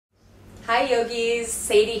Hi yogis,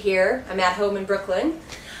 Sadie here. I'm at home in Brooklyn.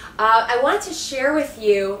 I wanted to share with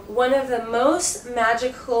you one of the most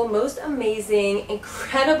magical, most amazing,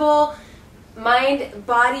 incredible mind,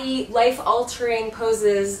 body, life-altering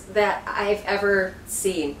poses that I've ever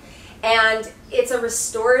seen. And it's a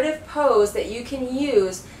restorative pose that you can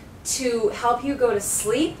use to help you go to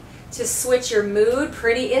sleep, to switch your mood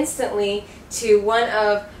pretty instantly to one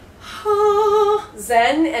of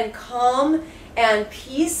zen and calm and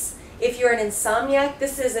peace. If you're an insomniac,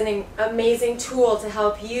 this is an amazing tool to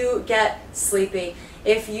help you get sleepy.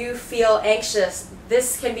 If you feel anxious,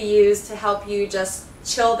 this can be used to help you just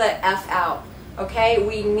chill the F out. Okay?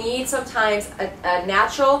 We need sometimes a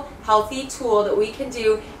natural, healthy tool that we can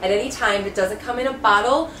do at any time that doesn't come in a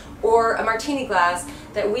bottle or a martini glass,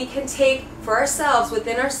 that we can take for ourselves,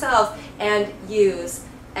 within ourselves, and use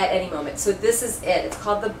at any moment. So this is it. It's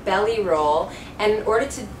called the belly roll. And in order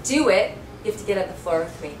to do it, you have to get on the floor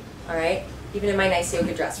with me. All right? Even in my nice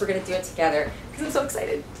yoga dress. We're going to do it together because I'm so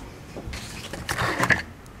excited.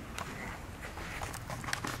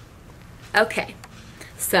 Okay.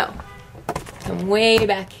 So, I'm way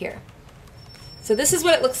back here. So this is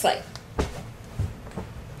what it looks like.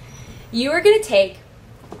 You are going to take,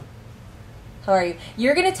 how are you?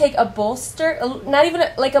 You're going to take a bolster, not even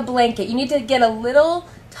like a blanket. You need to get a little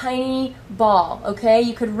tiny ball, okay?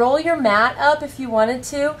 You could roll your mat up if you wanted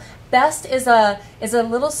to. Best is a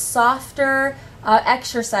little softer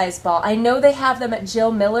exercise ball. I know they have them at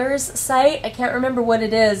Jill Miller's site. I can't remember what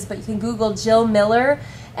it is, but you can Google Jill Miller,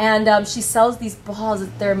 and she sells these balls.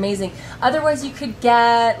 They're amazing. Otherwise, you could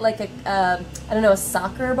get like I don't know, a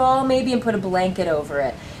soccer ball maybe, and put a blanket over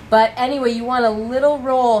it. But anyway, you want a little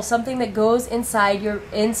roll, something that goes inside your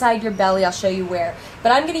belly. I'll show you where.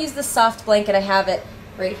 But I'm going to use the soft blanket. I have it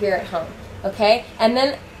right here at home. Okay? And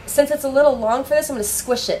then, since it's a little long for this, I'm going to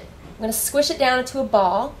squish it. I'm going to squish it down into a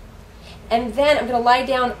ball, and then I'm going to lie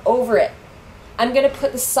down over it. I'm going to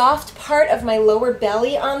put the soft part of my lower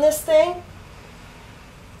belly on this thing,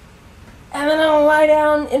 and then I'll lie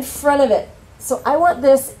down in front of it. So I want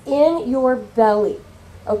this in your belly,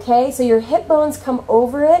 okay? So your hip bones come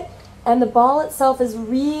over it, and the ball itself is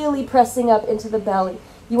really pressing up into the belly.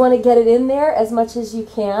 You want to get it in there as much as you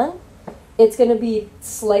can. It's going to be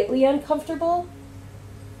slightly uncomfortable,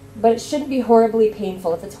 but it shouldn't be horribly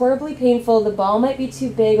painful. If it's horribly painful, the ball might be too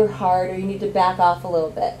big or hard, or you need to back off a little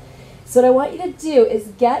bit. So what I want you to do is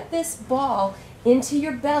get this ball into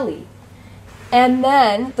your belly, and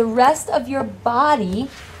then the rest of your body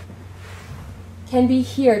can be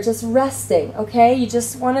here, just resting, okay? You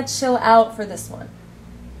just want to chill out for this one.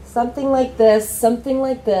 Something like this, something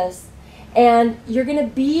like this. And you're going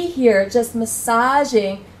to be here just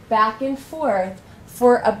massaging back and forth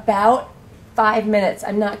for about 5 minutes.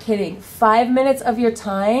 I'm not kidding. 5 minutes of your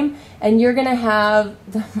time, and you're going to have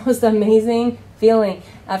the most amazing feeling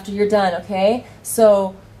after you're done, okay?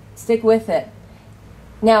 So stick with it.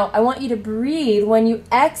 Now, I want you to breathe. When you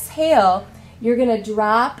exhale, you're going to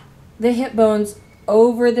drop the hip bones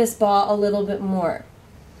over this ball a little bit more.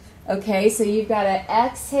 Okay, so you've got to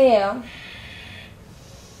exhale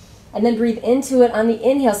and then breathe into it on the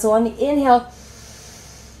inhale. So on the inhale,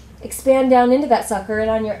 expand down into that sucker, and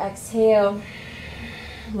on your exhale,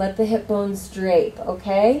 let the hip bones drape,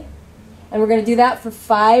 okay? And we're going to do that for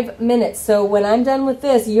 5 minutes. So when I'm done with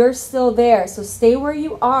this, you're still there. So stay where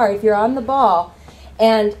you are if you're on the ball.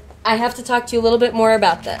 And I have to talk to you a little bit more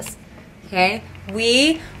about this, okay?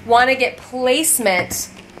 We want to get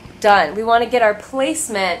placement done. We want to get our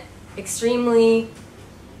placement extremely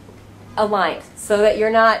aligned so that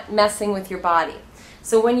you're not messing with your body.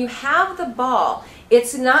 So when you have the ball,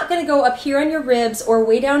 it's not going to go up here on your ribs or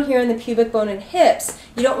way down here in the pubic bone and hips.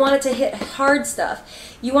 You don't want it to hit hard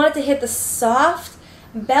stuff. You want it to hit the soft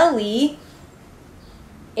belly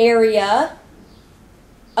area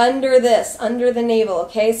under this, under the navel,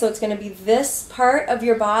 okay? So it's going to be this part of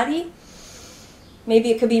your body.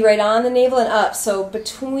 Maybe it could be right on the navel and up. So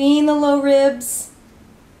between the low ribs,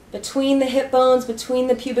 between the hip bones, between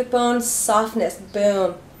the pubic bones, softness,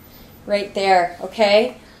 boom, right there,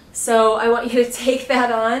 okay? So I want you to take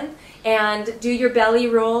that on and do your belly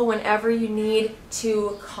roll whenever you need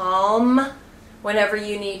to calm, whenever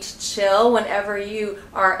you need to chill, whenever you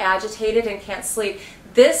are agitated and can't sleep.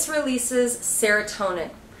 This releases serotonin.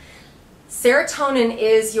 Serotonin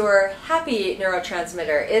is your happy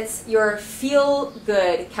neurotransmitter. It's your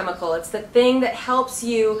feel-good chemical. It's the thing that helps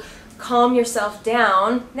you calm yourself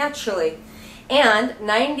down naturally. And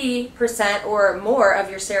 90% or more of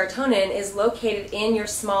your serotonin is located in your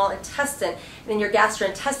small intestine, in your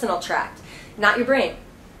gastrointestinal tract, not your brain.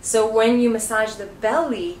 So when you massage the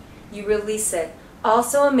belly, you release it.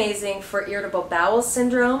 Also amazing for irritable bowel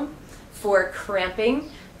syndrome, for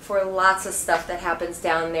cramping, for lots of stuff that happens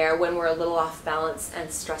down there when we're a little off balance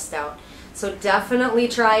and stressed out. So definitely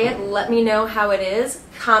try it. Let me know how it is.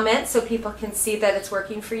 Comment so people can see that it's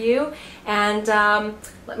working for you. And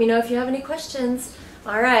let me know if you have any questions.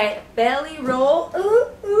 All right, belly roll. Ooh,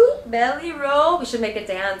 ooh, belly roll. We should make a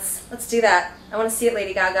dance. Let's do that. I want to see it,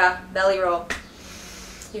 Lady Gaga. Belly roll.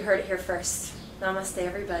 You heard it here first. Namaste,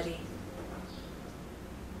 everybody.